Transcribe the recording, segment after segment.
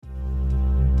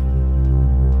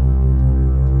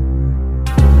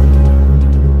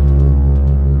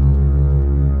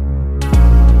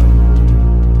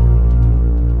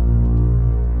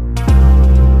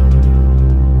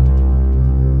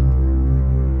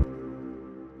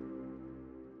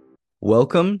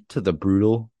Welcome to the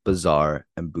Brutal, Bizarre,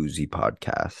 and Boozy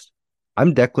podcast.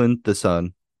 I'm Declan, the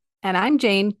son. And I'm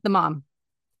Jane, the mom.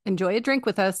 Enjoy a drink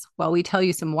with us while we tell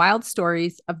you some wild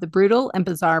stories of the brutal and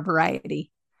bizarre variety.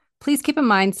 Please keep in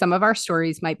mind some of our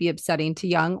stories might be upsetting to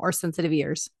young or sensitive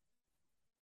ears.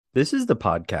 This is the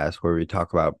podcast where we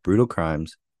talk about brutal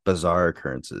crimes, bizarre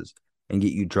occurrences, and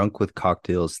get you drunk with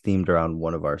cocktails themed around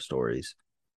one of our stories.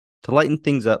 To lighten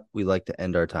things up, we like to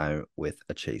end our time with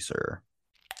a chaser.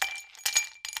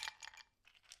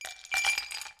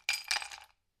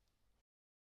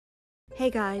 Hey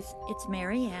guys, it's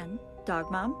Marianne,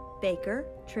 dog mom, baker,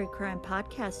 true crime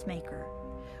podcast maker.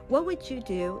 What would you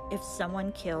do if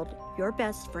someone killed your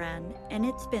best friend and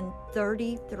it's been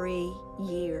 33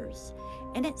 years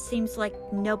and it seems like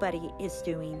nobody is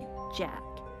doing jack?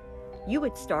 You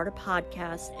would start a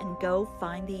podcast and go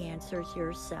find the answers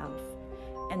yourself.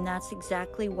 And that's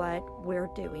exactly what we're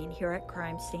doing here at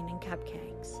Crime Scene and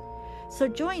Cupcakes. So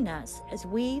join us as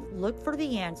we look for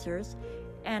the answers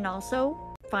and also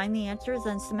find the answers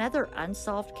on some other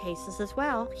unsolved cases as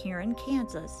well here in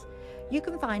Kansas. You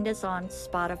can find us on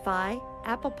Spotify,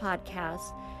 Apple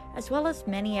Podcasts, as well as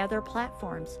many other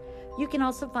platforms. You can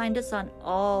also find us on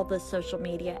all the social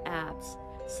media apps,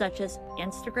 such as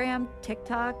Instagram,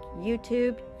 TikTok,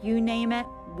 YouTube, you name it,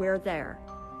 we're there.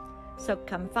 So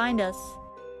come find us.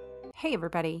 Hey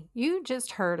everybody, you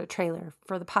just heard a trailer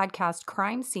for the podcast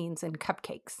Crime Scenes and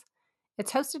Cupcakes.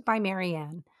 It's hosted by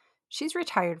Marianne. She's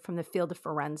retired from the field of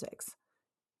forensics.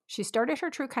 She started her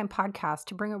true crime podcast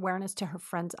to bring awareness to her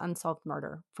friend's unsolved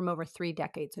murder from over 3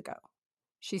 decades ago.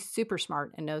 She's super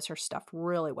smart and knows her stuff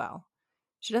really well.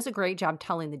 She does a great job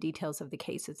telling the details of the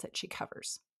cases that she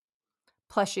covers.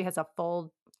 Plus, she has a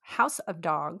full house of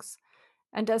dogs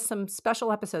and does some special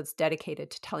episodes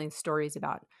dedicated to telling stories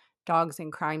about dogs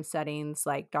in crime settings,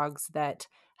 like dogs that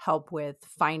help with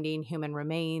finding human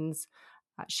remains.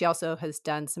 She also has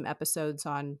done some episodes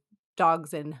on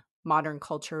dogs in modern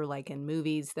culture, like in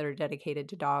movies that are dedicated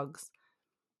to dogs.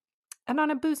 And on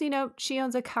a boozy note, she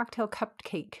owns a cocktail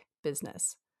cupcake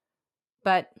business.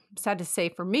 But sad to say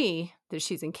for me that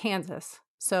she's in Kansas,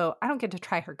 so I don't get to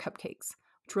try her cupcakes,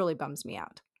 which really bums me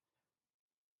out.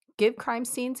 Give Crime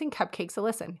Scenes and Cupcakes a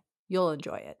listen. You'll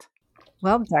enjoy it.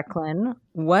 Well, Declan,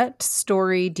 what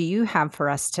story do you have for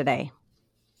us today?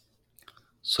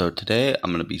 So today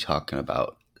I'm going to be talking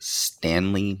about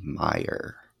Stanley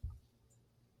Meyer.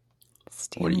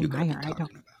 What are you going to be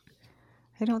talking about?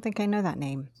 I don't think I know that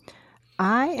name.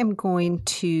 I am going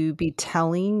to be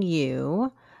telling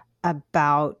you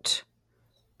about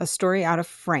a story out of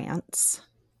France,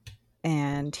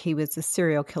 and he was a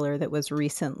serial killer that was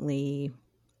recently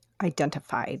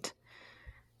identified.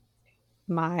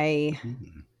 My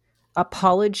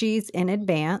apologies in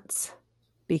advance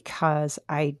because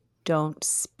I don't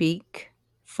speak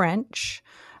French.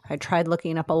 I tried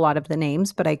looking up a lot of the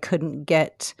names, but I couldn't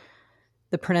get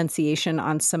the pronunciation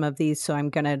on some of these, so I'm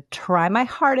going to try my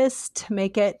hardest to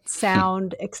make it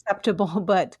sound acceptable,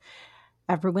 but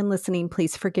everyone listening,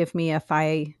 please forgive me if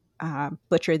I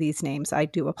butcher these names. I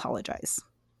do apologize.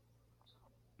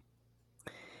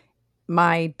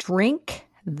 My drink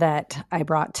that I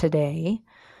brought today,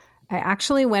 I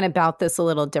actually went about this a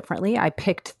little differently. I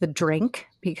picked the drink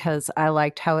because I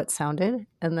liked how it sounded,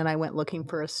 and then I went looking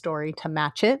for a story to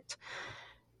match it.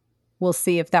 We'll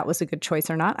see if that was a good choice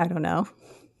or not. I don't know.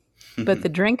 But the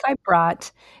drink I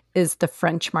brought is the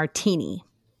French Martini.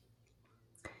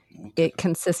 It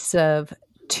consists of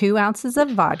 2 ounces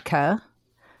of vodka,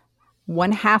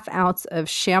 1/2 ounce of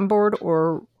Chambord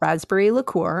or raspberry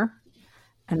liqueur,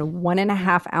 and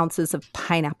 1.5 ounces of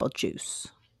pineapple juice.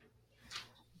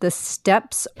 The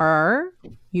steps are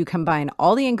you combine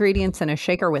all the ingredients in a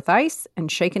shaker with ice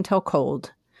and shake until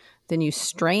cold. Then you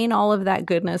strain all of that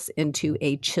goodness into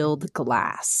a chilled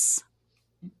glass.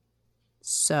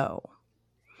 So,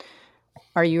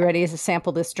 are you ready to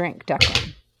sample this drink,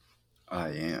 Declan? I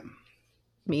am.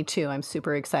 Me too. I'm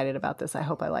super excited about this. I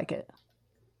hope I like it.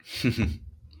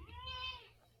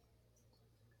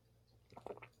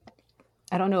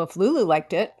 I don't know if Lulu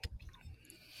liked it.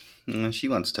 She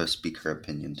wants to speak her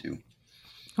opinion too.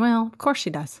 Well, of course she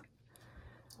does.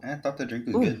 I thought the drink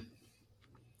was good.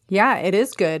 Yeah, it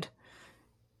is good.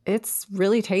 It's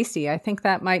really tasty. I think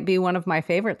that might be one of my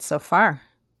favorites so far.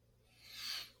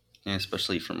 Yeah,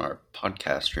 especially from our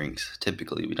podcast drinks.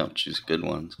 Typically, we don't choose good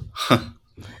ones.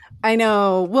 I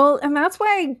know. Well, and that's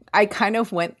why I kind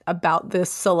of went about this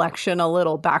selection a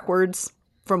little backwards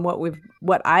from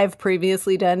what I've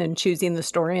previously done in choosing the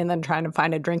story and then trying to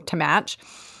find a drink to match.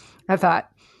 I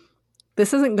thought,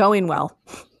 this isn't going well.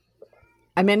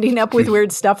 I'm ending up with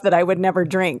weird stuff that I would never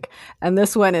drink. And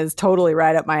this one is totally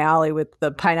right up my alley with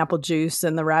the pineapple juice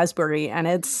and the raspberry. And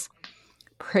it's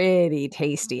pretty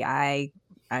tasty. I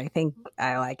think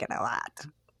I like it a lot.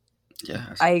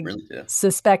 Yeah, it's I really good.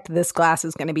 suspect this glass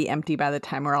is going to be empty by the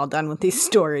time we're all done with these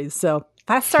stories. So if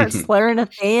I start slurring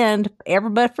at the end,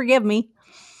 everybody forgive me.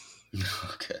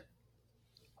 Okay.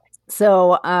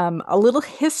 So a little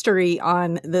history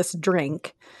on this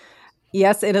drink.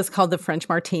 Yes, it is called the French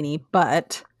Martini,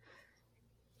 but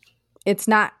it's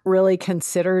not really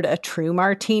considered a true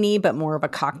martini, but more of a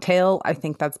cocktail. I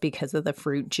think that's because of the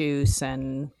fruit juice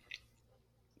and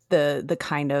the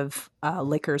kind of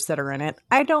liquors that are in it.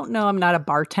 I don't know. I'm not a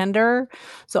bartender,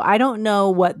 so I don't know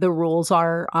what the rules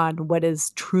are on what is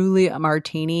truly a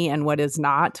martini and what is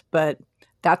not, but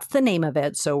that's the name of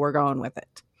it, so we're going with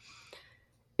it.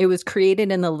 It was created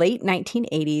in the late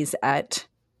 1980s at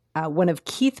one of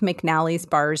Keith McNally's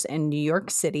bars in New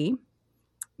York City.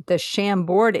 The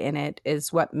Chambord in it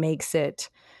is what makes it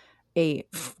a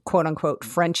quote-unquote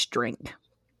French drink,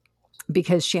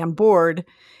 because Chambord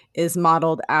is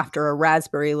modeled after a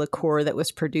raspberry liqueur that was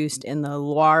produced in the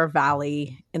Loire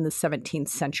Valley in the 17th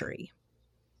century.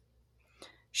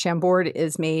 Chambord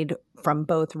is made from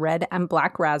both red and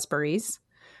black raspberries,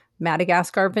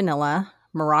 Madagascar vanilla,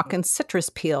 Moroccan citrus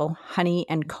peel, honey,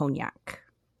 and cognac.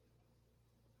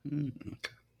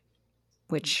 Okay.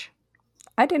 Which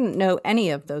I didn't know any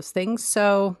of those things,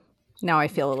 so now I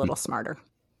feel a little smarter.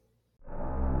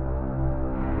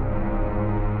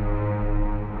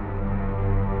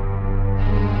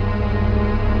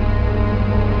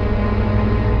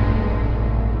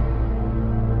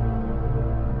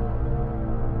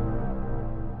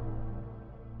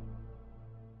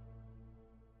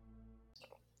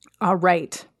 All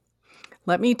right.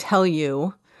 Let me tell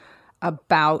you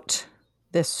about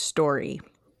this story.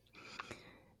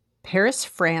 Paris,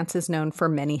 France is known for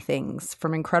many things,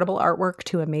 from incredible artwork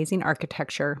to amazing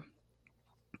architecture,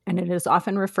 and it is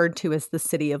often referred to as the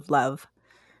City of Love.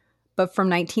 But from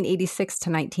 1986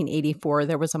 to 1984,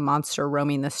 there was a monster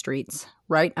roaming the streets,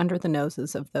 right under the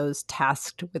noses of those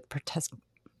tasked with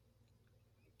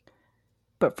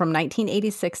But from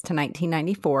 1986 to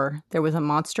 1994, there was a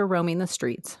monster roaming the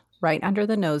streets, right under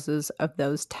the noses of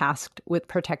those tasked with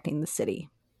protecting the city.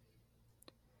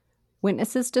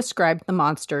 Witnesses described the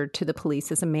monster to the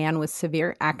police as a man with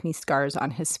severe acne scars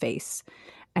on his face,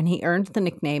 and he earned the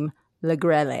nickname Le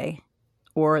Grêlé,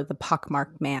 or the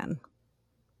pockmarked man.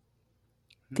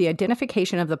 The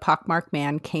identification of the pockmarked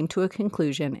man came to a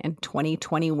conclusion in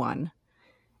 2021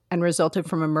 and resulted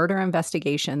from a murder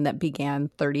investigation that began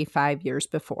 35 years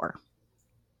before.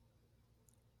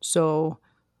 So,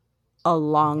 a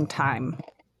long time.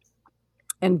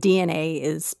 And DNA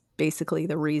is basically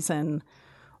the reason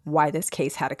why this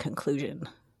case had a conclusion.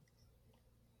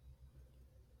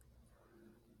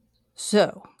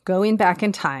 So, going back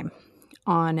in time,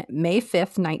 on May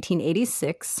 5th,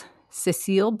 1986,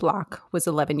 Cécile Bloch was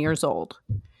 11 years old.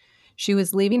 She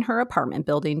was leaving her apartment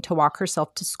building to walk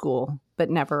herself to school,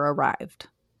 but never arrived.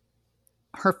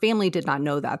 Her family did not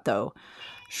know that, though.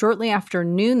 Shortly after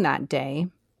noon that day,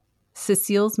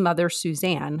 Cécile's mother,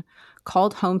 Suzanne,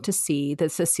 called home to see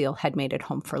that Cécile had made it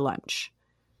home for lunch.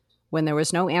 When there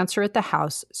was no answer at the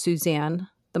house, Suzanne,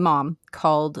 the mom,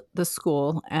 called the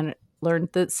school and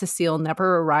learned that Cécile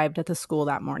never arrived at the school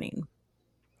that morning.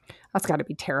 That's got to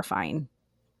be terrifying.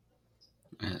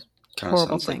 It kind of Horrible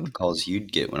sounds thing. like the calls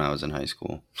you'd get when I was in high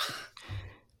school.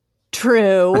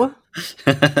 True.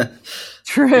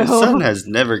 True. Your son has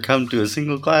never come to a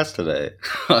single class today.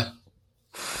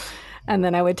 And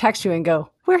then I would text you and go,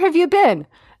 "Where have you been?"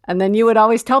 And then you would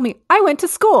always tell me, "I went to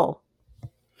school."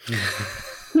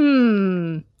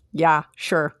 Yeah,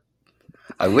 sure.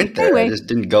 I went there. Anyway. I just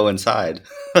didn't go inside.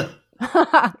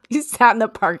 You sat in the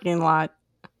parking lot.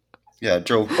 Yeah, I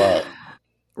drove by.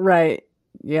 Right.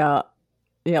 Yeah.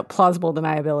 Yeah. Plausible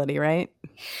deniability, right?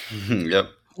 Yep.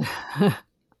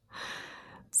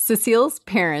 Cecile's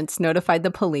parents notified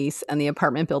the police and the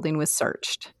apartment building was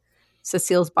searched.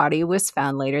 Cecile's body was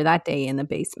found later that day in the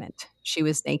basement. She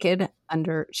was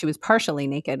partially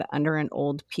naked under an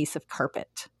old piece of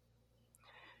carpet.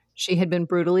 She had been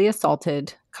brutally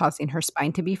assaulted, causing her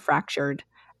spine to be fractured,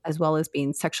 as well as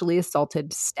being sexually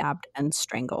assaulted, stabbed, and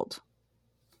strangled.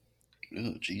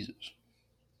 Oh, Jesus.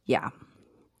 Yeah.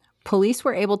 Police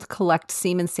were able to collect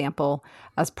semen sample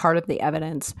as part of the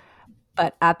evidence,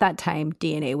 but at that time,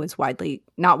 DNA was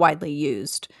not widely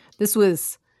used. This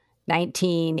was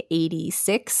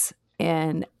 1986,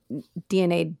 and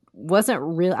DNA wasn't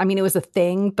real. I mean, it was a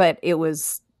thing, but it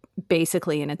was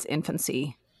basically in its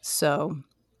infancy. So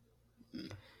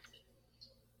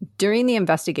During the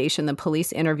investigation, the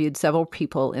police interviewed several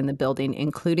people in the building,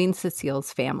 including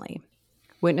Cecile's family.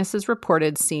 Witnesses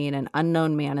reported seeing an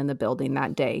unknown man in the building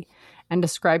that day and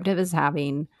described him as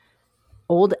having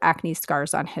old acne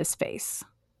scars on his face.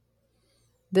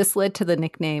 This led to the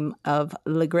nickname of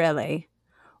Le Grêlé,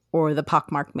 or the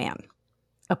pockmarked man.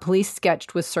 A police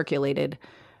sketch was circulated,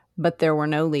 but there were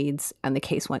no leads, and the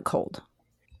case went cold.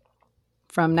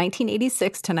 From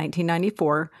 1986 to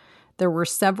 1994, there were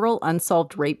several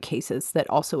unsolved rape cases that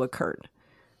also occurred.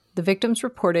 The victims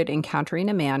reported encountering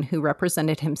a man who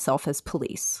represented himself as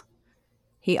police.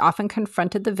 He often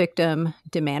confronted the victim,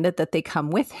 demanded that they come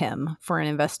with him for an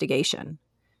investigation.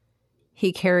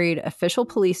 He carried official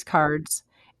police cards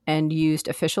and used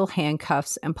official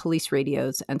handcuffs and police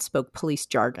radios and spoke police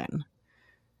jargon.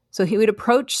 So he would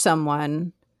approach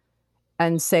someone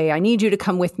and say, I need you to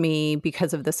come with me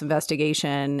because of this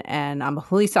investigation, and I'm a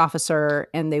police officer,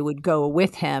 and they would go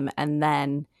with him, and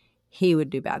then he would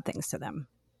do bad things to them.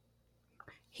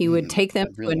 He would take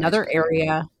them to another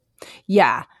area.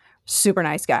 Yeah, super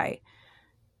nice guy.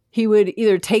 He would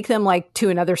either take them like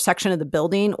to another section of the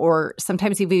building, or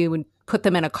sometimes he would put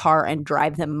them in a car and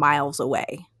drive them miles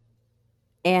away.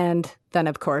 And then,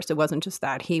 of course, it wasn't just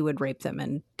that. He would rape them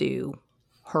and do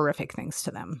horrific things to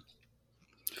them.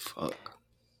 Fuck.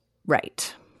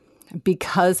 Right.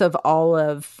 Because of all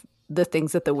of the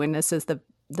things that the witnesses,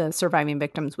 the surviving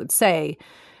victims would say,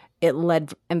 it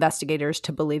led investigators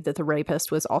to believe that the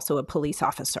rapist was also a police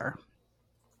officer.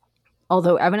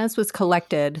 Although evidence was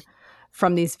collected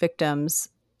from these victims,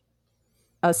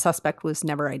 a suspect was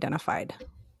never identified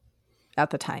at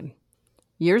the time.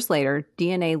 Years later,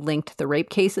 DNA linked the rape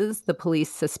cases the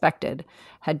police suspected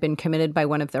had been committed by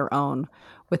one of their own,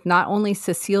 with not only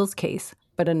Cecile's case,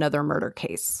 but another murder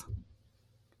case.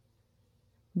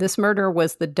 This murder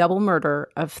was the double murder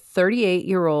of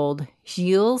 38-year-old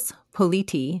Gilles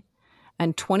Politi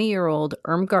and 20-year-old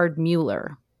Irmgard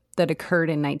Mueller that occurred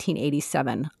in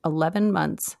 1987, 11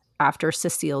 months after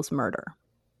Cecile's murder.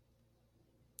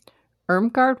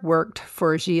 Irmgard worked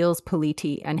for Gilles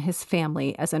Politi and his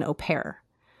family as an au pair.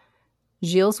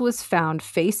 Gilles was found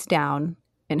face down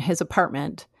in his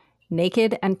apartment,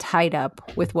 naked and tied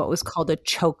up with what was called a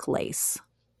choke lace.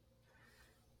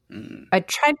 I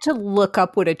tried to look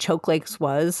up what a choke lace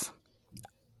was.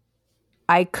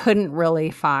 I couldn't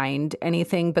really find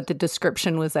anything, but the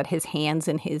description was that his hands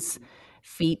and his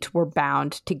feet were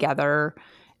bound together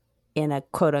in a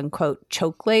quote-unquote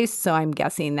choke lace. So I'm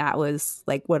guessing that was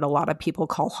like what a lot of people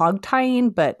call hog tying,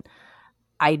 but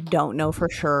I don't know for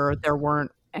sure. There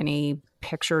weren't any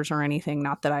pictures or anything.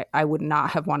 Not that I would not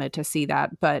have wanted to see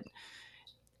that. But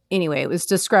anyway, it was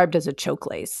described as a choke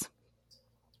lace.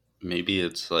 Maybe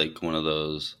it's like one of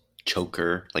those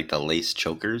choker, like the lace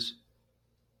chokers.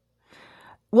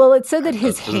 Well, it said that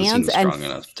his That doesn't hands seem and strong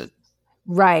enough to.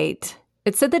 right.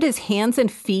 It said that his hands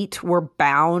and feet were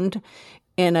bound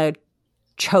in a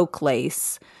choke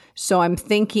lace. So I'm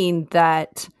thinking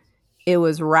that it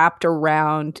was wrapped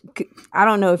around. I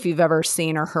don't know if you've ever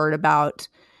seen or heard about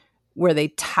where they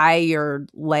tie your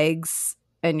legs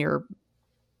and your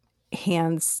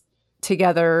hands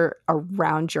together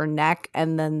around your neck,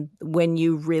 and then when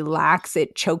you relax,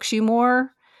 it chokes you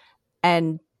more.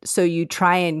 And so you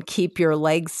try and keep your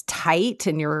legs tight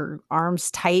and your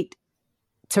arms tight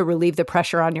to relieve the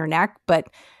pressure on your neck, but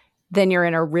then you're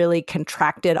in a really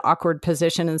contracted, awkward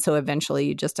position, and so eventually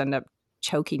you just end up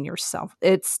choking yourself.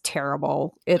 It's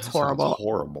terrible. It's horrible. Sounds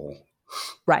horrible.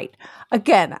 Right.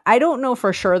 Again, I don't know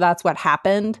for sure that's what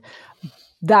happened.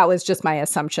 That was just my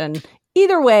assumption.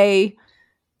 Either way,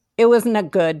 it wasn't a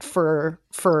good for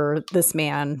this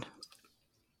man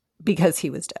because he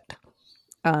was dead.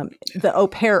 The au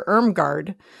pair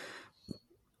Irmgard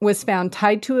was found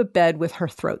tied to a bed with her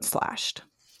throat slashed.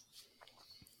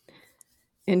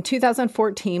 In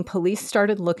 2014, police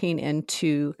started looking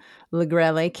into Le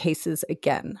Grêlé cases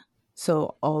again.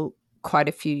 So quite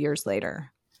a few years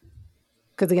later.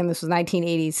 Because again, this was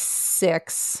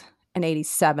 1986 and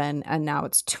 87, and now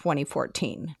it's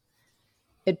 2014.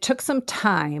 It took some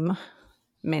time,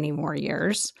 many more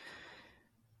years,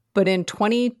 but in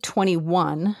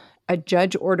 2021, a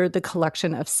judge ordered the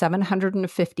collection of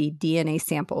 750 DNA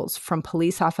samples from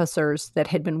police officers that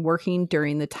had been working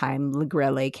during the time Le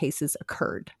Grêlé cases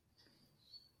occurred.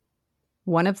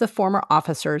 One of the former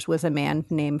officers was a man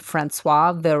named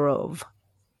François Vérove.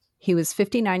 He was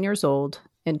 59 years old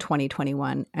in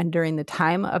 2021, and during the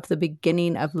time of the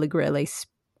beginning of Le Grêlé's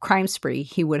crime spree,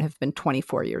 he would have been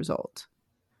 24 years old.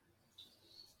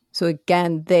 So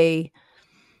again, they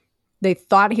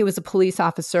thought he was a police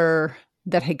officer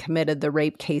that had committed the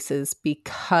rape cases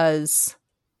because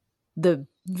the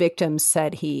victims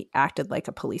said he acted like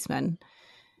a policeman.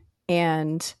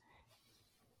 And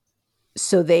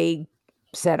so they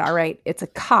said, all right, it's a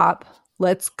cop.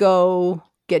 Let's go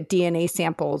get DNA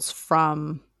samples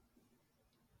from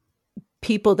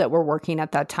people that were working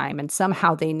at that time. And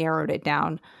somehow they narrowed it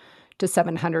down to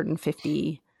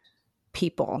 750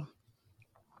 people.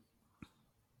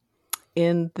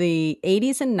 In the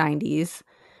 80s and 90s,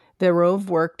 Vérove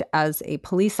worked as a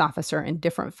police officer in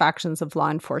different factions of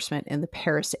law enforcement in the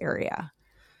Paris area.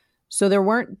 So there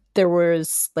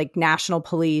was like national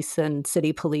police and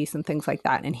city police and things like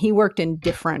that. And he worked in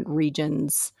different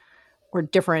regions or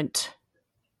different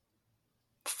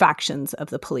factions of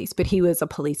the police, but he was a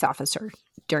police officer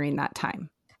during that time.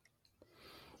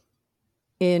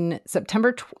 On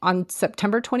September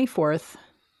 24th,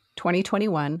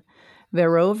 2021,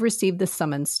 Vérove received the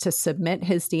summons to submit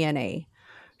his DNA.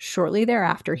 Shortly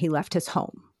thereafter, he left his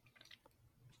home.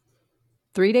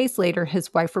 3 days later,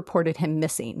 his wife reported him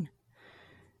missing.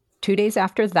 2 days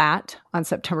after that, on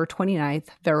September 29th,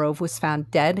 Vérove was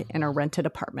found dead in a rented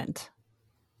apartment.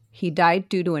 He died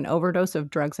due to an overdose of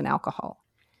drugs and alcohol.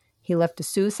 He left a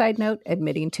suicide note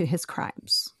admitting to his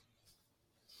crimes.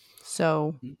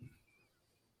 So,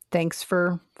 thanks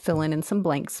for filling in some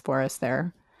blanks for us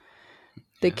there.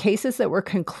 The cases that were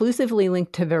conclusively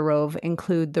linked to Vérove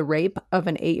include the rape of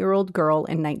an 8-year-old girl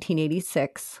in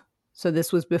 1986. So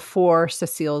this was before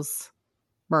Cécile's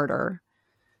murder.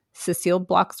 Cécile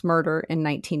Bloch's murder in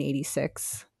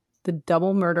 1986. The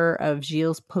double murder of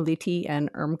Gilles Politi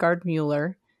and Irmgard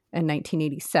Müller in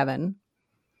 1987.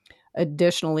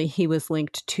 Additionally, he was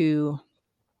linked to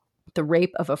the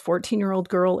rape of a 14-year-old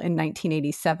girl in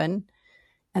 1987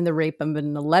 and the rape of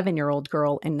an 11-year-old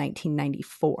girl in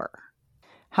 1994.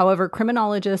 However,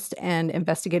 criminologists and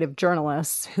investigative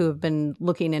journalists who have been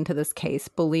looking into this case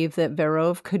believe that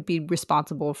Vérove could be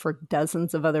responsible for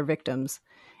dozens of other victims,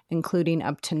 including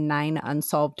up to 9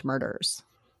 unsolved murders.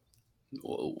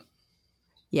 Whoa.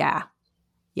 Yeah.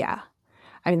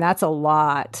 I mean, that's a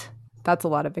lot. That's a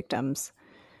lot of victims.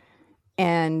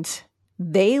 And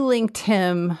they linked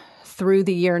him through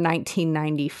the year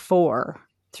 1994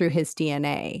 through his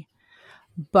DNA.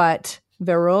 But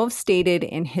Vérove stated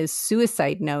in his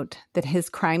suicide note that his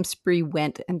crime spree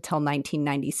went until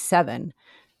 1997,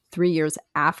 3 years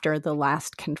after the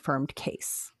last confirmed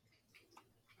case.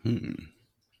 And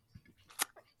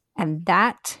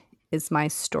that is my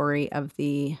story of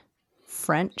the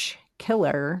French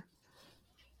killer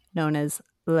known as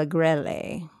Le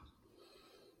Grêlé.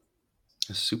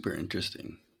 That's super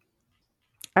interesting.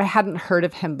 I hadn't heard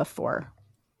of him before.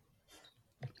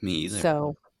 Me either.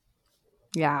 So,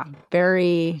 yeah,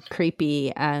 very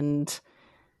creepy and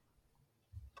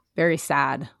very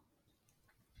sad.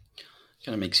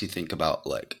 Kind of makes you think about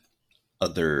like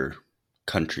other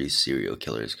countries' serial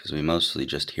killers, because we mostly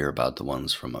just hear about the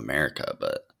ones from America,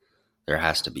 but there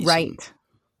has to be some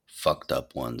fucked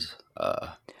up ones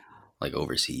like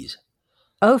overseas.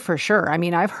 Oh, for sure. I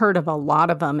mean, I've heard of a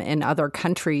lot of them in other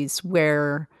countries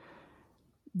where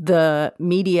the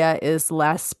media is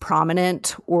less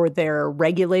prominent or they're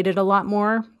regulated a lot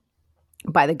more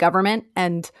by the government.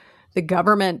 And the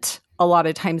government, a lot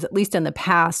of times, at least in the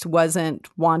past, wasn't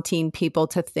wanting people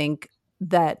to think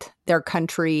that their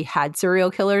country had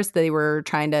serial killers. They were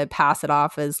trying to pass it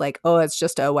off as like, oh, it's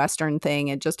just a Western thing.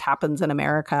 It just happens in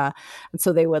America. And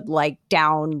so they would like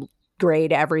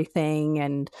downgrade everything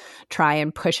and try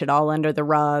and push it all under the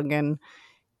rug. And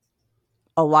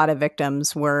a lot of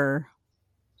victims were,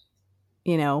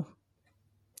 you know,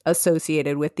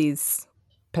 associated with these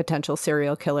potential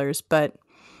serial killers. But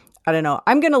I don't know.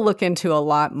 I'm going to look into a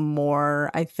lot more,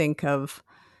 I think, of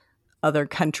other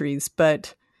countries.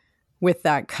 But with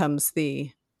that comes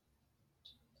the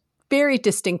very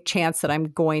distinct chance that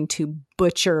I'm going to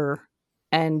butcher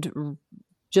and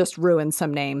just ruin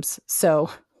some names. So.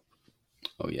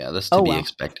 Oh, yeah. That's to be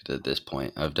expected at this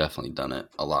point. I've definitely done it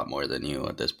a lot more than you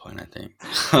at this point, I think.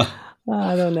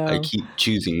 I don't know. I keep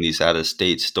choosing these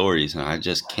out-of-state stories, and I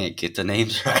just can't get the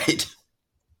names right.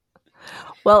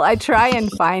 Well, I try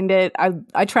and find it.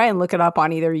 I try and look it up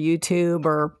on either YouTube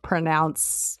or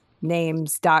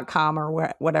pronouncenames.com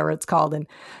or whatever it's called. And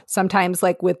sometimes,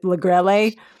 like with Le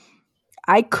Grêlé,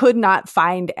 I could not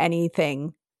find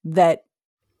anything that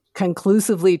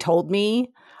conclusively told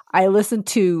me. I listened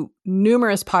to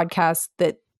numerous podcasts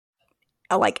that,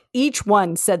 like, each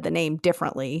one said the name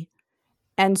differently.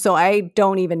 And so I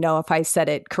don't even know if I said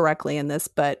it correctly in this,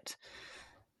 but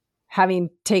having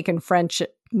taken French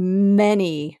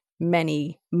many,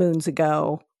 many moons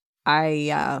ago,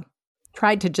 I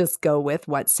tried to just go with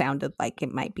what sounded like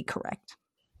it might be correct.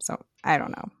 So I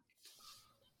don't know.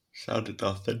 Sounded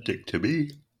authentic to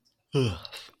me. So,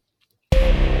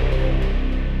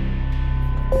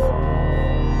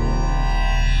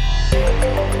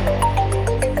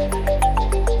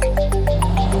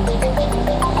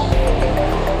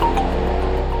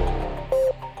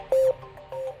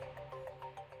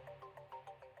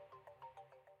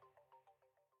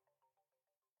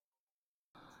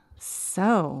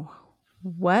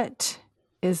 what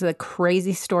is the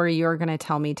crazy story you're going to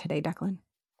tell me today, Declan?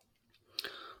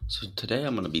 So today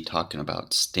I'm going to be talking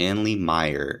about Stanley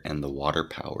Meyer and the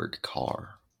water-powered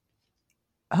car.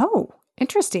 Oh,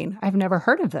 interesting. I've never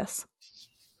heard of this.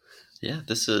 Yeah,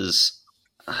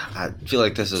 I feel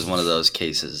like this is one of those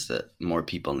cases that more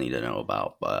people need to know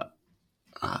about, but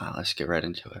let's get right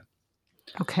into it.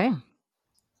 Okay.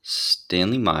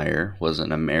 Stanley Meyer was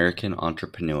an American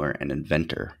entrepreneur and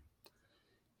inventor.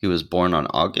 He was born on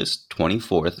August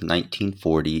 24th,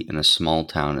 1940 in a small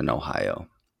town in Ohio.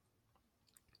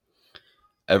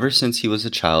 Ever since he was a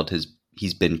child,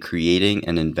 he's been creating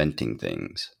and inventing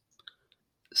things.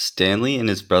 Stanley and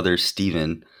his brother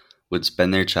Stephen would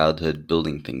spend their childhood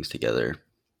building things together,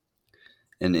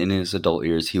 and in his adult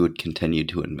years he would continue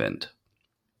to invent.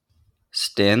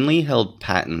 Stanley held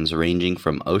patents ranging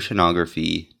from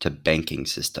oceanography to banking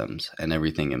systems and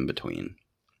everything in between.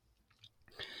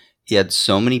 He had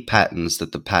so many patents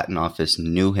that the patent office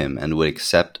knew him and would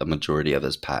accept a majority of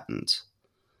his patents.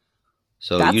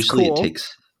 So That's cool.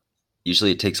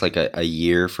 Usually it takes like a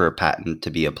year for a patent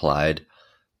to be applied,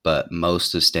 but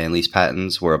most of Stanley's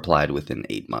patents were applied within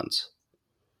 8 months.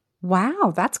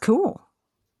 Wow, that's cool.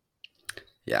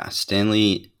 Yeah,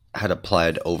 Stanley had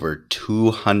applied over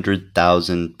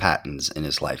 200,000 patents in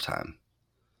his lifetime.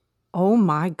 Oh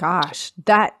my gosh,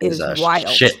 that is a wild.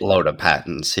 Shitload of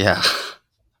patents, yeah.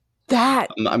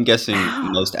 I'm guessing Wow.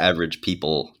 most average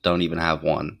people don't even have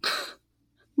one.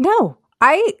 No,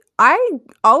 I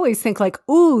always think like,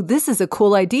 ooh, this is a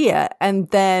cool idea. And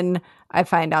then I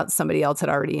find out somebody else had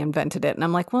already invented it. And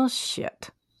I'm like, well,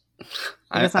 shit.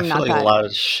 I guess I'm feel not like that. a lot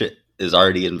of shit is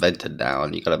already invented now,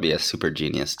 and you gotta be a super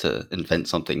genius to invent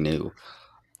something new.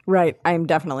 Right. I'm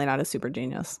definitely not a super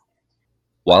genius.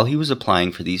 While he was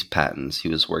applying for these patents, he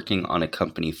was working on a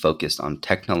company focused on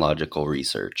technological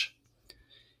research.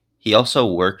 He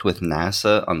also worked with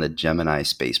NASA on the Gemini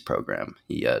space program.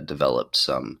 He developed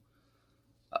some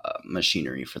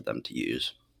machinery for them to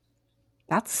use.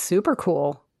 That's super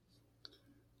cool.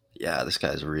 Yeah, this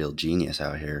guy's a real genius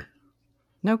out here.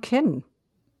 No kidding.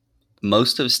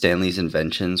 Most of Stanley's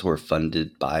inventions were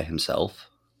funded by himself,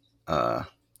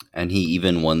 and he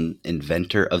even won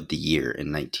Inventor of the Year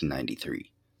in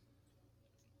 1993.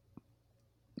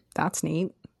 That's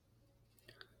neat.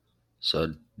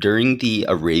 So during the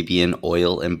Arabian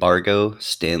oil embargo,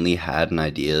 Stanley had an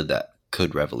idea that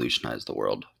could revolutionize the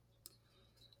world.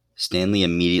 Stanley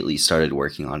immediately started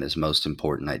working on his most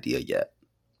important idea yet.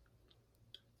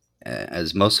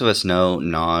 As most of us know,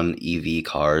 non-EV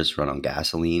cars run on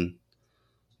gasoline,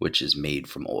 which is made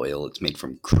from oil. It's made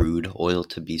from crude oil,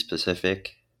 to be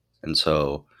specific. And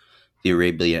so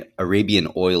the Arabian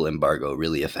oil embargo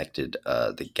really affected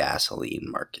the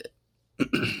gasoline market.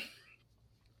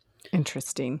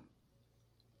 Interesting.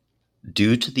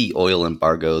 Due to the oil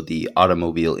embargo, the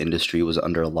automobile industry was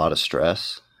under a lot of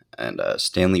stress, and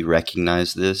Stanley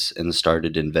recognized this and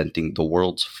started inventing the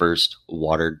world's first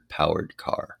water-powered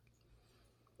car.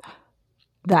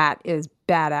 That is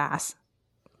badass.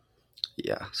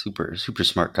 Yeah, super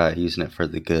smart guy using it for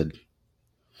the good.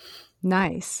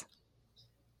 Nice.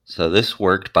 So this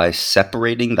worked by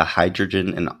separating the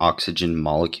hydrogen and oxygen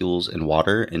molecules in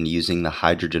water and using the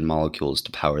hydrogen molecules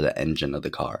to power the engine of the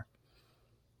car.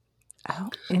 Oh,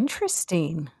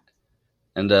 interesting.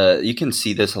 And you can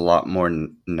see this a lot more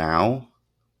now,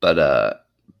 but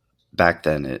back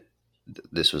then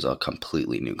this was a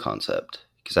completely new concept,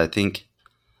 because I think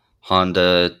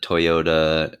Honda,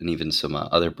 Toyota, and even some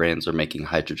other brands are making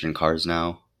hydrogen cars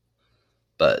now,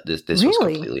 but this was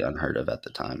Really? completely unheard of at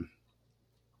the time.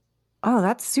 Oh,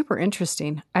 that's super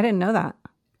interesting. I didn't know that.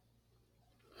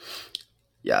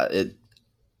 Yeah,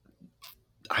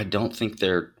 I don't think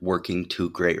they're working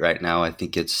too great right now. I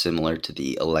think it's similar to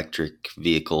the electric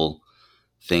vehicle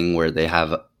thing, where they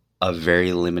have a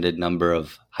very limited number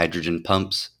of hydrogen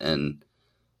pumps, and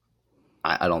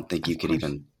I don't think you Of could course.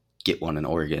 even get one in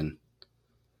Oregon.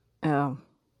 Oh,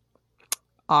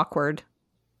 awkward.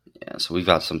 Yeah, so we've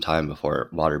got some time before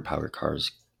water powered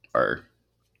cars are,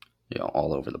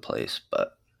 all over the place.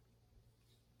 But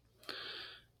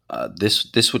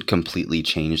this would completely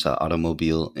change the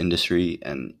automobile industry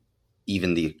and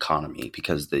even the economy,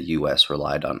 because the U.S.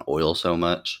 relied on oil so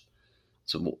much.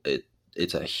 So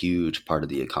it's a huge part of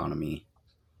the economy.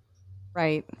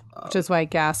 Right. Which is why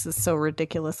gas is so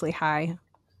ridiculously high.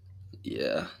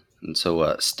 Yeah. And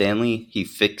so Stanley, he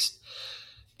fixed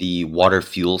the water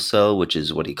fuel cell, which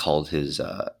is what he called his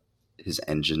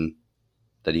engine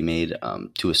that he made,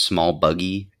 to a small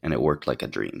buggy, and it worked like a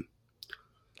dream.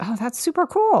 Oh, that's super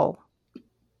cool.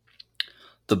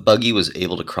 The buggy was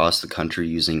able to cross the country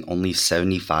using only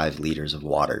 75 liters of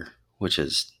water, which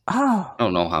is, Oh. I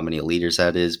don't know how many liters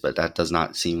that is, but that does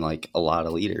not seem like a lot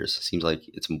of liters. It seems like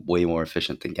it's way more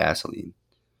efficient than gasoline.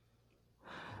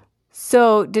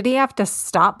 So did he have to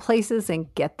stop places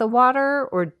and get the water,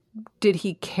 or did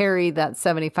he carry that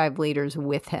 75 liters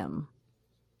with him?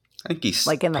 I think he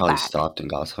Like in the probably back? stopped and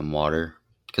got some water.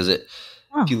 Because if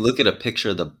you Oh. look at a picture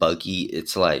of the buggy,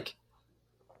 it's like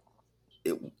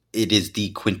it is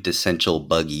the quintessential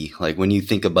buggy. Like when you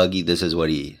think of buggy, this is what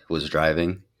he was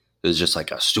driving. It was just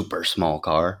like a super small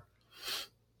car.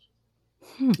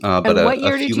 But And what a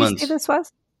year few did you say months. this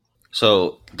was?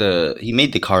 So he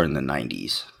made the car in the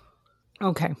 90s.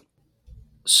 Okay.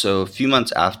 So a few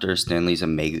months after Stanley's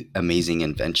amazing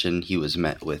invention, he was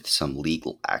met with some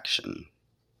legal action.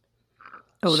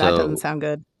 Oh, that doesn't So, sound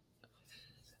good.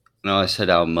 I said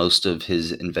how most of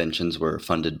his inventions were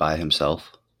funded by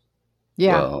himself.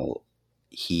 Yeah. Well,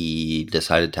 he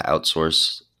decided to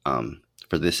outsource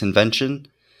for this invention,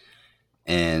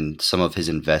 and some of his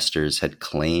investors had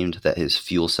claimed that his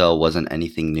fuel cell wasn't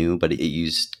anything new, but it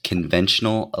used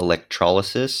conventional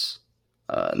electrolysis.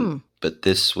 But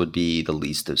this would be the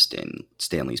least of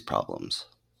Stanley's problems.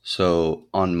 So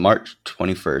on March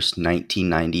 21st,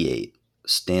 1998,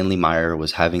 Stanley Meyer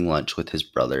was having lunch with his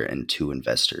brother and two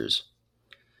investors.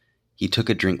 He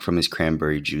took a drink from his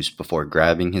cranberry juice before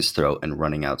grabbing his throat and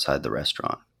running outside the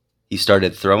restaurant. He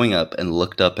started throwing up and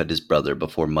looked up at his brother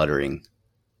before muttering,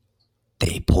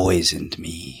 "They poisoned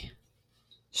me."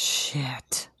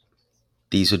 Shit.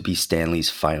 These would be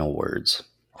Stanley's final words.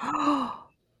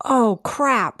 Oh,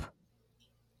 crap.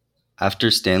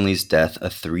 After Stanley's death, a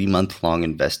 3-month-long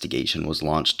investigation was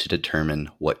launched to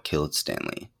determine what killed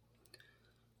Stanley,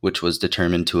 which was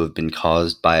determined to have been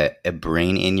caused by a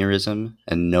brain aneurysm,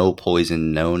 and no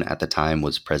poison known at the time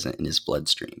was present in his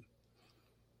bloodstream.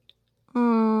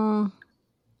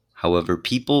 However,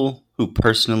 people who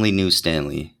personally knew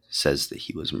Stanley says that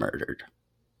he was murdered.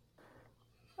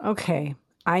 Okay.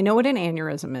 I know what an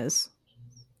aneurysm is.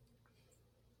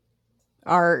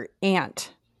 Our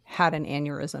aunt had an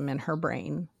aneurysm in her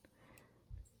brain.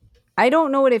 I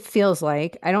don't know what it feels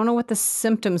like. I don't know what the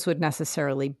symptoms would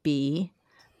necessarily be,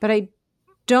 but I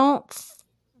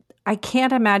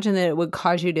can't imagine that it would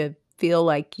cause you to feel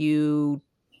like you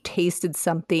tasted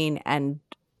something. And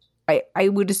I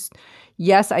would just,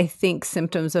 yes, I think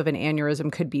symptoms of an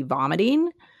aneurysm could be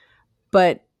vomiting,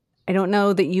 but I don't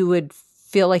know that you would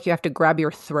feel like you have to grab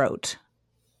your throat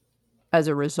as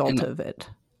a result of it.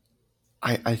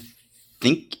 I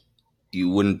think you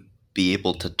wouldn't be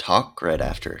able to talk right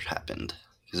after it happened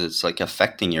because it's like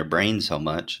affecting your brain so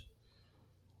much.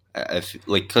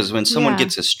 Because when someone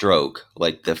gets a stroke,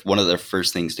 like one of their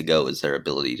first things to go is their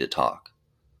ability to talk.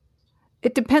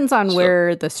 It depends on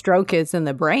where the stroke is in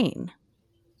the brain.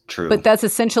 True. But that's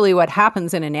essentially what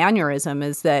happens in an aneurysm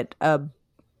is that a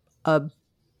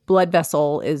blood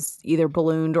vessel is either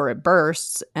ballooned or it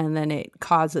bursts, and then it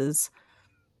causes...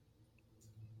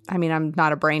 I mean, I'm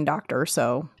not a brain doctor,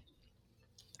 so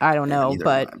I don't know.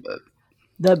 But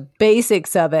the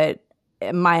basics of it,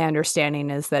 my understanding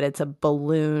is that it's a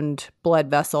ballooned blood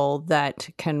vessel that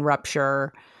can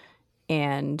rupture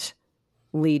and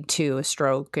lead to a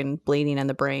stroke and bleeding in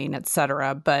the brain,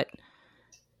 etc. But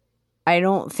I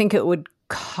don't think it would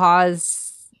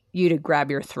cause you to grab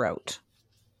your throat.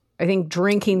 I think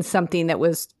drinking something that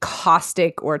was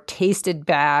caustic or tasted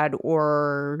bad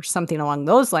or something along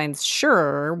those lines,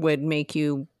 sure, would make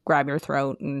you grab your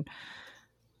throat. And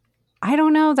I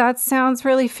don't know. That sounds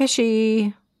really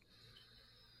fishy.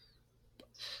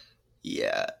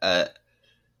 Yeah.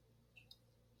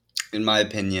 In my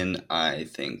opinion, I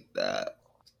think that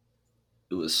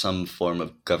it was some form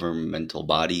of governmental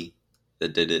body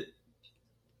that did it.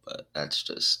 But that's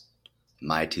just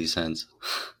my 2 cents.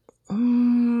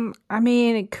 I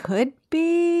mean, it could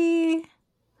be.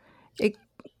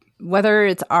 Whether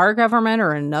it's our government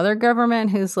or another government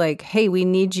who's like, hey, we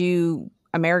need you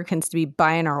Americans to be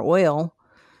buying our oil.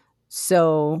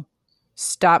 So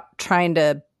stop trying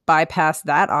to bypass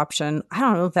that option. I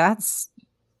don't know. That's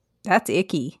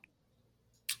icky.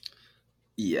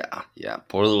 Yeah.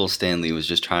 Poor little Stanley was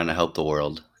just trying to help the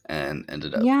world and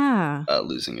ended up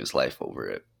losing his life over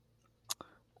it.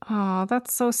 Oh,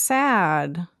 that's so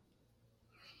sad.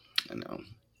 I know.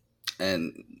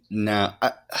 And now,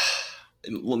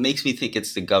 what makes me think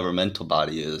it's the governmental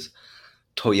body is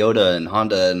Toyota and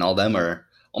Honda and all them are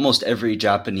almost every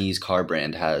Japanese car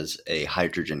brand has a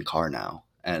hydrogen car now,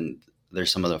 and they're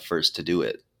some of the first to do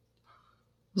it.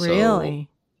 So Really?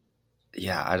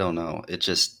 yeah, I don't know. It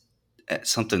just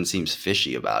something seems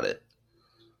fishy about it.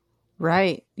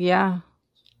 Right. Yeah.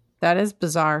 That is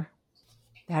bizarre.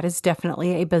 That is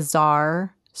definitely a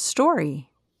bizarre story.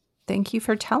 Thank you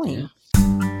for Yeah. telling.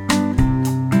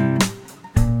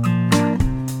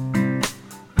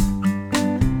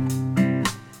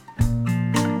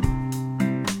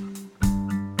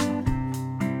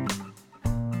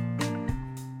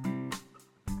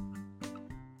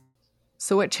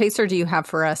 So, what chaser do you have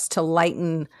for us to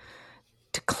lighten,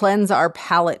 to cleanse our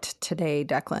palate today,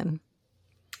 Declan?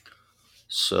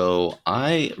 So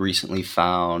I recently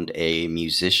found a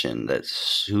musician that's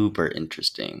super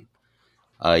interesting.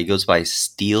 He goes by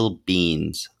Steel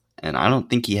Beans, and I don't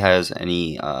think he has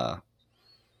any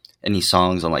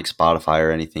songs on like Spotify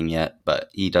or anything yet, but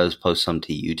he does post some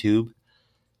to YouTube.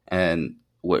 And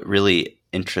what really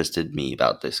interested me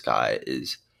about this guy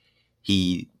is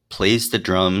he plays the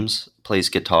drums, plays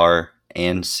guitar,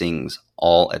 and sings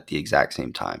all at the exact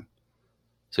same time.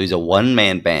 So he's a one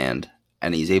man band,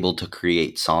 and he's able to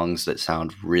create songs that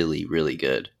sound really, really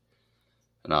good.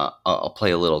 And I'll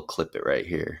play a little clip it right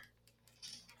here.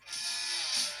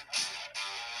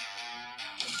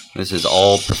 This is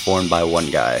all performed by one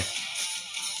guy.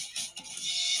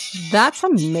 That's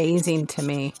amazing to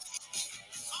me.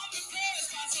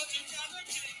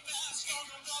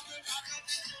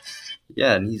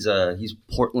 Yeah, and he's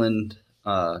Portland.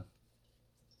 He's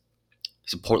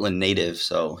a Portland native,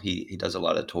 so he does a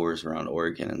lot of tours around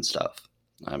Oregon and stuff.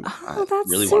 I Oh, that's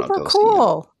really want to super go see him.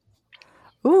 cool.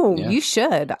 Ooh, Yeah, you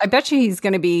should. I bet you he's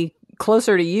going to be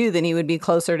closer to you than he would be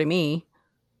closer to me.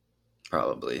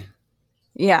 probably.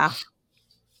 Yeah.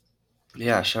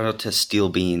 Yeah, shout out to Steel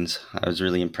Beans. I was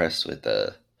really impressed with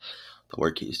the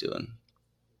work he's doing.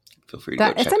 Feel free to go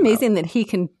It's check him out. amazing that he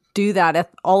can do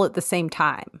that all at the same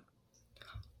time.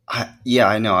 Yeah,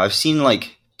 I know. I've seen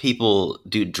like people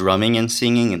do drumming and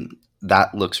singing, and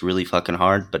that looks really fucking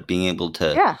hard. But being able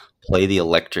to Yeah. play the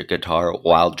electric guitar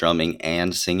while drumming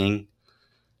and singing,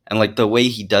 and like the way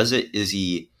he does it is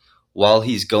while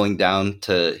he's going down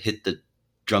to hit the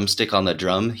drumstick on the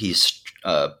drum, he's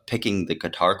picking the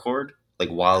guitar chord. Like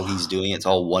while he's doing it, it's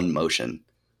all one motion.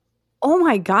 Oh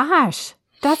my gosh.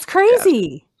 That's Yeah,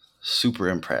 crazy. super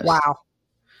impressed. Wow.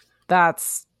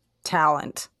 That's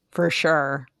talent for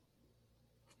sure.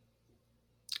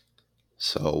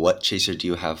 So, what chaser do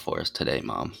you have for us today,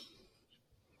 Mom?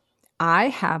 I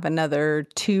have another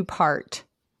 2-part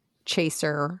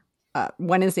chaser.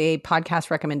 One is a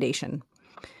podcast recommendation,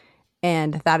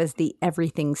 and that is the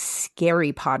Everything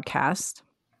Scary podcast.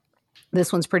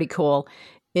 This one's pretty cool.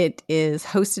 It is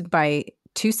hosted by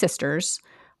 2 sisters,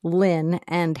 Lynn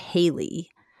and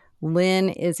Haley. Lynn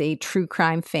is a true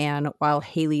crime fan while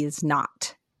Haley is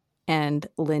not. And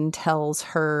Lynn tells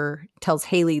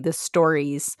Haley the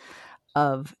stories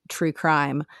of true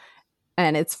crime.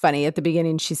 And it's funny, at the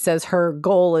beginning she says her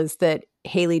goal is that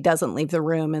Haley doesn't leave the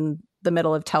room in the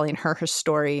middle of telling her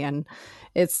story, and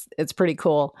it's pretty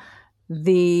cool.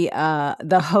 The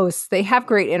hosts, they have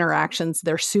great interactions.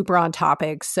 They're super on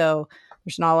topic, so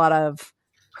there's not a lot of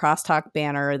crosstalk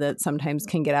banner that sometimes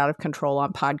can get out of control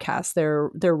on podcasts.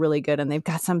 They're really good, and they've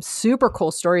got some super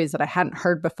cool stories that I hadn't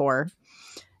heard before.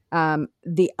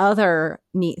 The other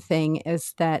neat thing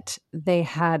is that they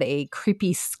had a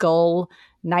creepy skull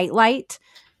nightlight,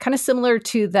 kind of similar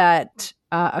to that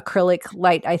acrylic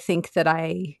light I think that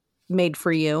I made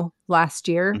for you last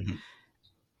year.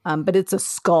 Mm-hmm. But it's a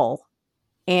skull,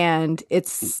 and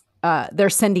it's they're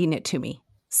sending it to me.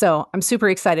 So I'm super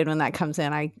excited when that comes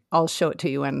in. I'll show it to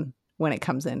you when it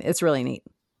comes in. It's really neat.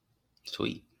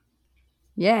 Sweet.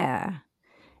 Yeah.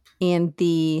 And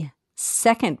the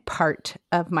second part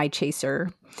of my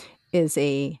chaser is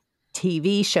a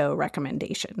TV show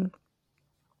recommendation.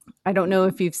 I don't know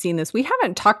if you've seen this. We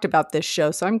haven't talked about this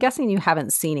show, so I'm guessing you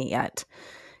haven't seen it yet,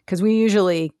 because we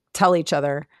usually tell each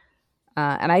other.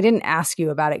 And I didn't ask you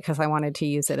about it because I wanted to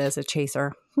use it as a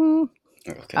chaser.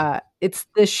 Okay. It's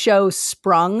the show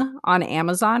Sprung on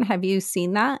Amazon. Have you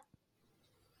seen that?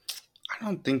 I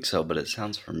don't think so, but it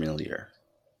sounds familiar.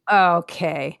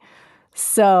 Okay.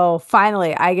 So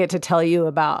finally, I get to tell you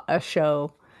about a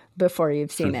show before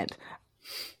you've seen it.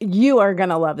 You are going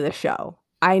to love this show.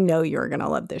 I know you're going to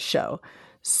love this show.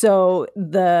 So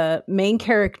the main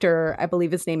character, I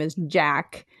believe his name is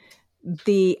Jack.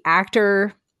 The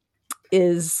actor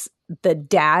is the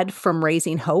dad from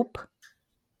Raising Hope.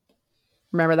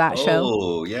 Remember that show?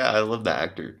 Oh, yeah, I love the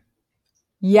actor.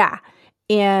 Yeah.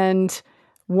 And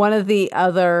one of the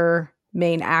other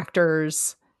main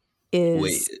actors is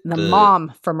Wait, the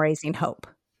mom from Raising Hope.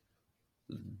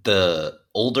 the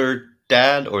older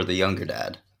dad or the younger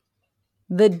dad?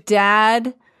 The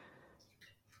dad,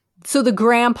 so the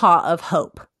grandpa of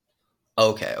Hope.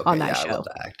 Okay, on that yeah, show. I love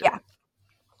that actor. Yeah.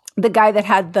 The guy that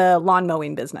had the lawn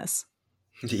mowing business.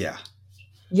 Yeah.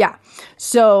 Yeah.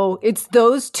 So it's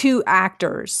those two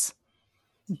actors,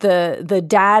 the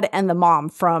dad and the mom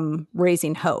from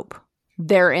Raising Hope.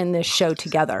 They're in this show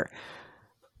together.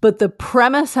 But the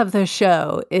premise of the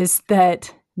show is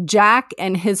that Jack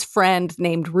and his friend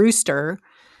named Rooster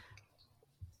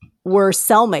were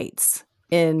cellmates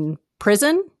in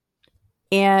prison,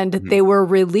 and they were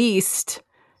released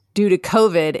due to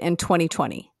COVID in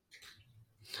 2020.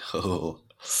 Oh.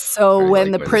 So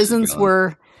when the prisons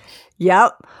were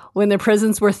when the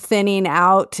prisons were thinning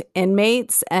out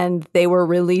inmates and they were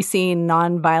releasing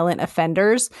nonviolent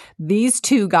offenders, these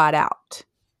two got out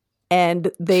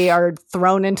and they are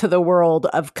thrown into the world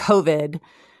of COVID,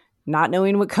 not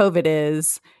knowing what COVID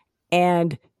is.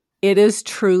 And it is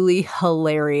truly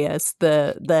hilarious.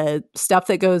 The stuff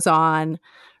that goes on.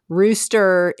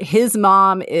 Rooster, his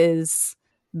mom is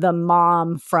the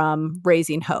mom from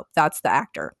Raising Hope. That's the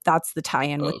actor. That's the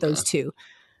tie-in with those two.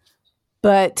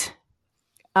 But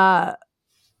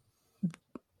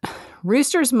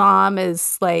Rooster's mom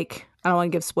is like, I don't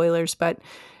want to give spoilers, but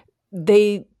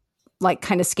they like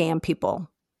kind of scam people.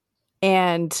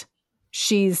 And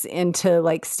she's into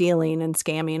like stealing and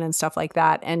scamming and stuff like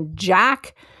that. And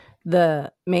Jack,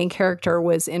 the main character,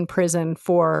 was in prison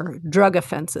for drug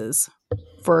offenses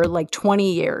for like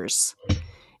 20 years.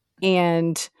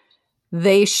 And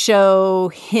they show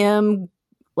him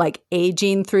like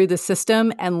aging through the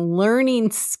system and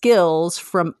learning skills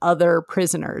from other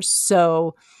prisoners.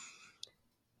 So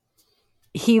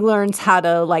he learns how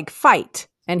to like fight,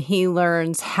 and he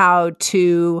learns how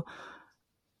to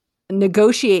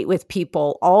negotiate with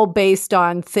people, all based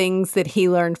on things that he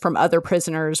learned from other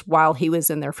prisoners while he was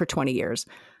in there for 20 years.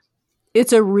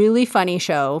 It's a really funny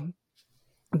show.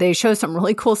 They show some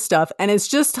really cool stuff, and it's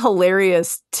just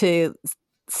hilarious to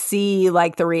see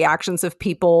like the reactions of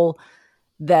people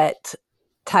that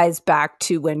ties back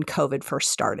to when COVID first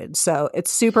started. So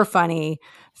it's super funny.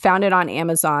 Found it on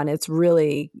Amazon. It's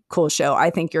really cool show.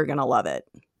 I think you're going to love it.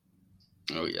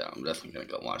 Oh yeah, I'm definitely going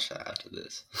to go watch that after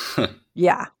this.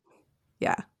 Yeah.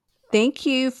 Thank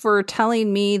you for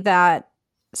telling me that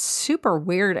super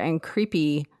weird and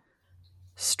creepy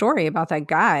story about that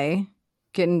guy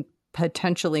getting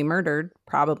potentially murdered,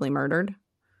 probably murdered.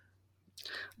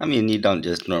 I mean, you don't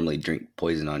just normally drink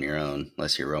poison on your own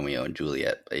unless you're Romeo and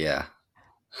Juliet. But yeah,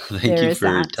 thank you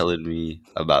for telling me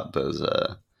about those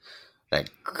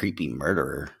that creepy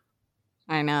murderer.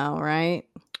 I know, right?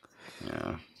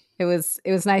 Yeah. It was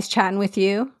nice chatting with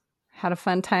you. Had a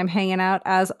fun time hanging out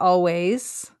as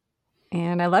always.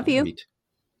 And I love you.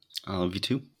 I love you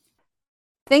too.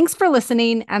 Thanks for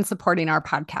listening and supporting our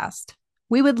podcast.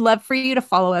 We would love for you to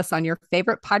follow us on your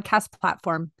favorite podcast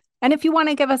platform. And if you want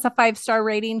to give us a 5-star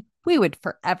rating, we would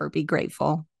forever be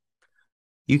grateful.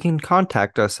 You can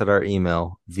contact us at our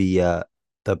email via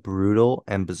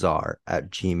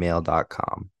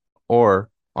thebrutalandbizarre@gmail.com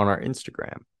or on our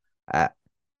Instagram at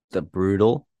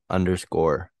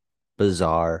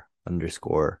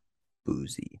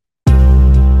 @thebrutal_bizarre_boozy.